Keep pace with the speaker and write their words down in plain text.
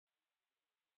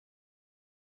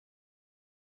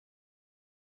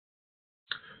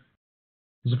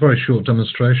There's a very short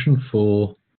demonstration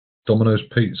for Domino's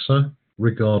Pizza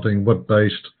regarding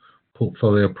web-based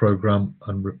portfolio program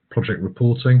and project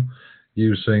reporting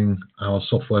using our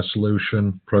software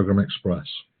solution ProgrammExpress,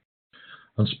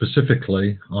 and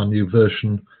specifically our new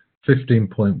version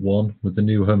 15.1 with the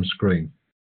new home screen.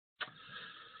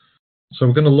 So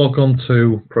we're going to log on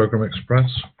to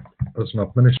ProgrammExpress as an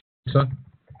administrator,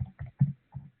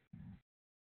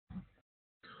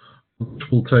 which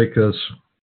will take us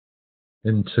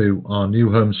into our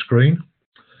new home screen,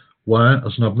 where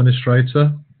as an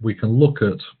administrator we can look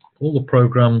at all the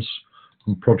programs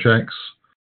and projects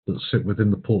that sit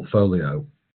within the portfolio,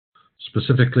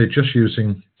 specifically just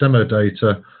using demo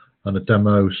data and a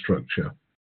demo structure.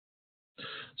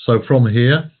 So from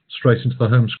here straight into the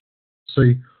home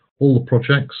screen, see all the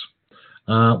projects,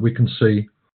 we can see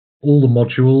all the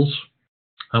modules,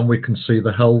 and we can see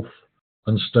the health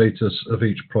and status of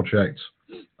each project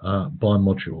by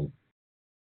module.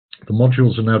 The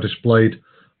modules are now displayed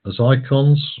as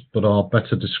icons, but are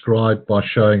better described by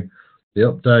showing the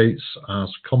updates as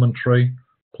commentary,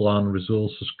 plan,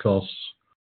 resources, costs,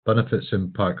 benefits,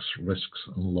 impacts, risks,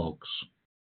 and logs.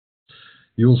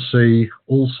 You'll see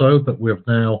also that we have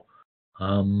now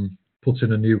put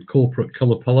in a new corporate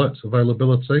colour palette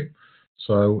availability.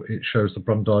 So it shows the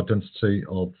brand identity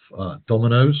of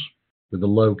Domino's with the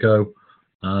logo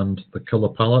and the colour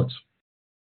palette.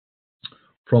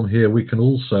 From here, we can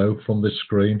also, from this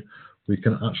screen, we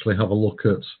can actually have a look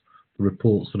at the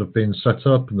reports that have been set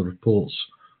up and the reports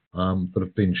that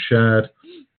have been shared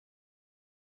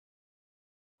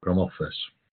from Office.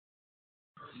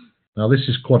 Now, this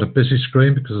is quite a busy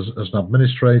screen because as an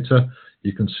administrator,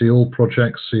 you can see all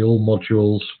projects, see all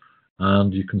modules,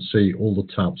 and you can see all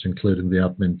the tabs, including the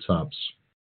admin tabs.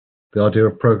 The idea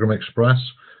of ProgrammExpress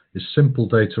is simple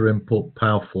data input,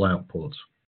 powerful output.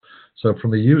 So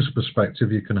from a user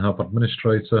perspective, you can have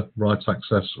administrator, write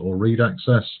access or read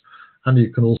access, and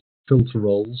you can also filter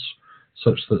roles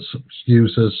such that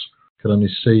users can only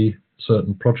see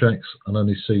certain projects and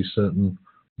only see certain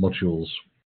modules.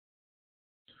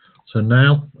 So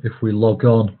now, if we log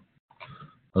on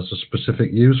as a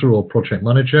specific user or project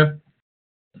manager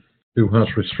who has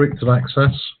restricted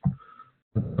access,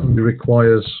 is only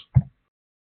required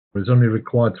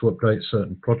to update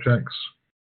certain projects,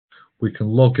 we can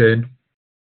log in,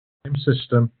 same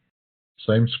system,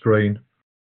 same screen,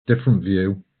 different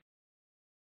view,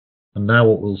 and now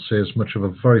what we'll see is much of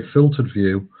a very filtered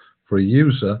view for a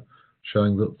user,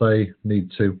 showing that they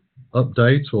need to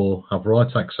update or have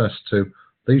write access to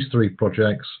these three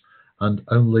projects and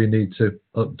only need to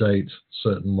update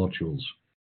certain modules.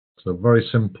 So very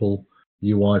simple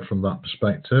UI from that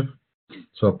perspective.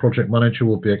 So a project manager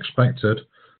will be expected to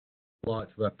apply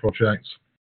to their project,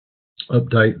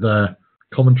 update their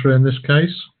commentary in this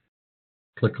case,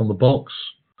 click on the box,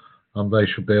 and they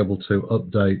should be able to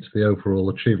update the overall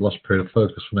achieved last period of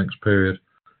focus for next period,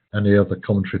 any other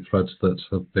commentary threads that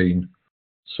have been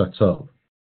set up.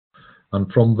 And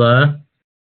from there,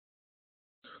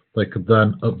 they could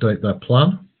then update their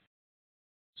plan.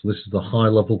 So this is the high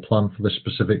level plan for this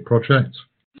specific project,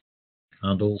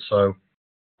 and also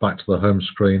back to the home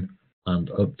screen and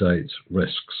update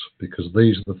risks, because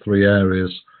these are the three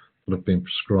areas that have been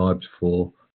prescribed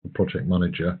for the project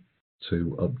manager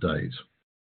to update.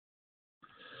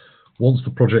 Once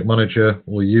the project manager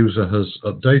or user has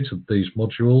updated these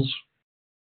modules,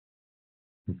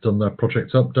 done their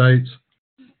project update,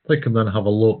 they can then have a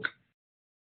look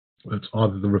at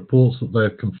either the reports that they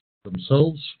have configured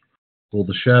themselves or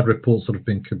the shared reports that have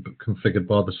been configured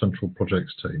by the central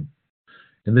projects team.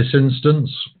 In this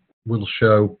instance, we'll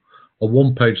show a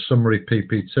one-page summary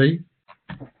PPT.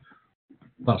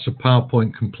 That's a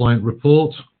PowerPoint compliant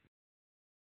report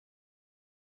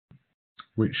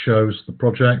which shows the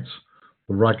project,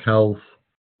 the RAG health,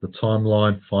 the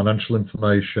timeline, financial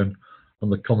information,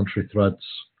 and the commentary threads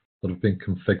that have been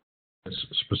configured in this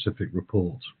specific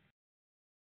report.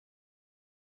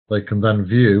 They can then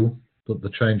view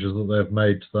the changes that they have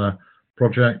made to their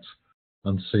project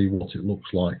and see what it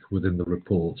looks like within the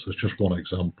report. So it's just one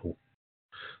example.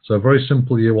 So a very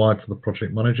simple UI for the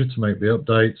project manager to make the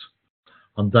update.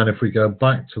 And then if we go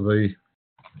back to the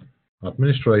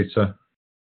administrator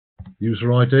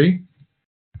user ID,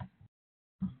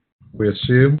 we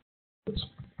assume that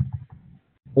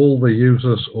all the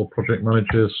users or project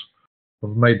managers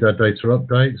have made their data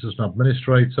updates. As an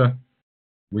administrator,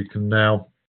 we can now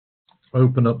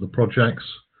open up the projects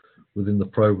within the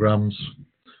programs,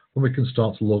 and we can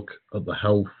start to look at the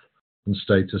health and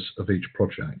status of each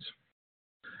project.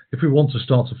 If we want to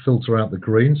start to filter out the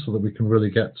green so that we can really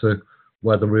get to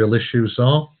where the real issues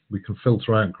are, we can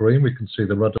filter out green. We can see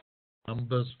the red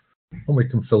numbers and we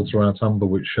can filter out amber,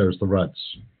 which shows the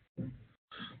reds.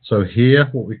 So here,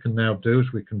 what we can now do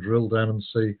is we can drill down and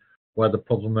see where the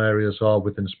problem areas are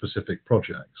within specific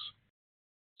projects.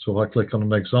 So if I click on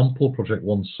an example, project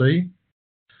 1C,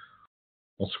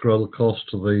 I'll scroll across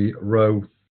to the row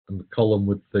and the column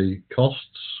with the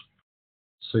costs,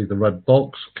 see the red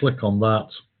box, click on that,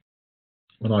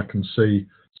 and I can see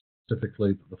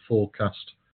specifically that the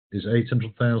forecast is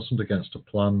 800,000 against a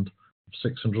planned of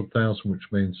 600,000, which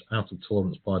means out of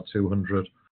tolerance by 200,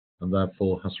 and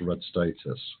therefore has a red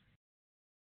status.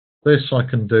 This I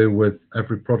can do with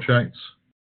every project,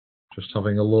 just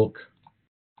having a look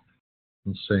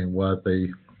and seeing where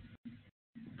the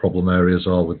problem areas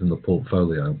are within the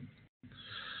portfolio.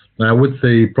 Now, with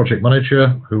the project manager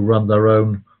who ran their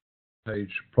own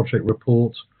page project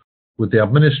report, with the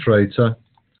administrator,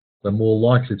 they're more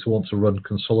likely to want to run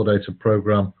consolidated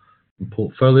program and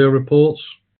portfolio reports,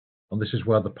 and this is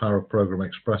where the power of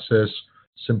ProgrammExpress is: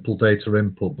 simple data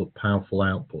input but powerful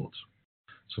output.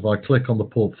 So if I click on the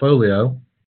portfolio,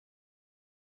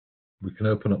 we can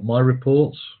open up my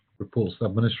reports the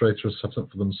administrator has set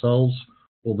up for themselves,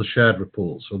 or the shared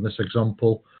reports. So in this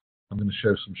example, I'm going to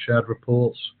show some shared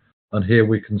reports, and here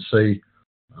we can see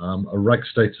a reg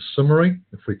status summary.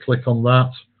 If we click on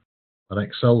that, an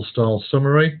Excel style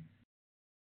summary,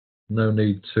 no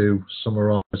need to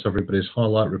summarize everybody's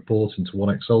highlight report into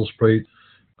one Excel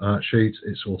sheet,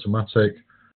 it's automatic,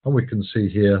 and we can see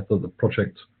here that the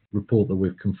project report that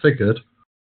we've configured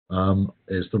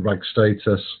is the reg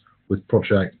status with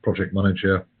project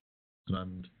manager,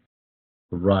 and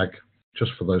the rag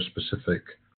just for those specific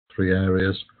three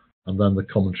areas, and then the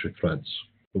commentary threads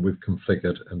that we've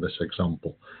configured in this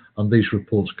example. And these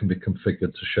reports can be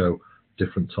configured to show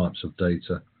different types of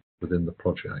data within the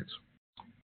project.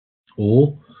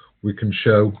 Or we can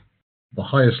show the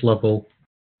highest level,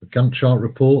 the Gantt chart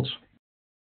report.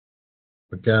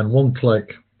 Again, one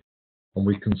click, and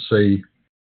we can see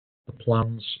the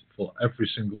plans for every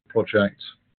single project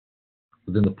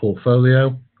within the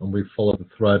portfolio, and we follow the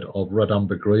thread of red,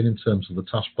 amber, green in terms of the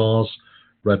taskbars.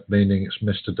 Red meaning it's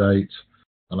missed a date,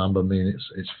 and amber meaning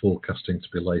it's forecasting to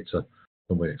be later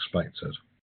than we expected.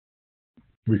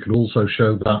 We could also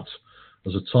show that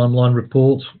as a timeline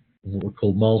report, what we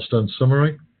call milestone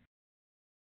summary.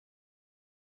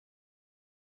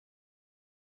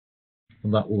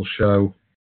 And that will show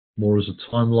more as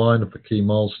a timeline of the key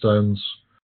milestones,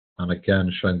 and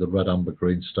again showing the red, amber,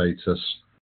 green status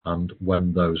and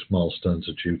when those milestones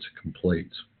are due to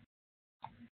complete.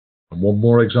 And one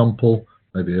more example,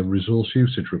 maybe a resource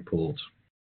usage report.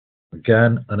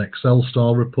 Again, an Excel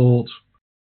style report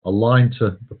aligned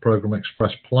to the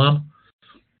ProgrammExpress plan,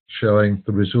 showing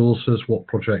the resources, what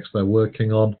projects they're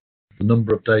working on, the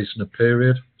number of days in a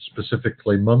period,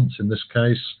 specifically months in this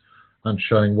case, and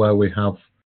showing where we have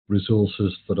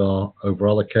resources that are over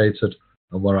allocated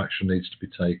and where action needs to be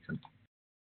taken.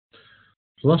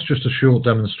 So that's just a short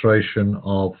demonstration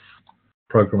of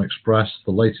ProgrammExpress,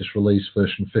 the latest release,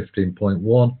 version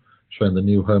 15.1, showing the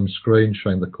new home screen,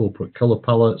 showing the corporate color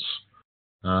palettes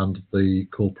and the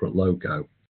corporate logo.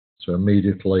 So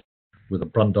immediately, with a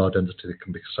brand identity that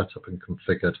can be set up and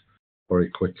configured very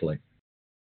quickly.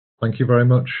 Thank you very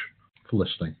much for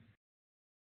listening.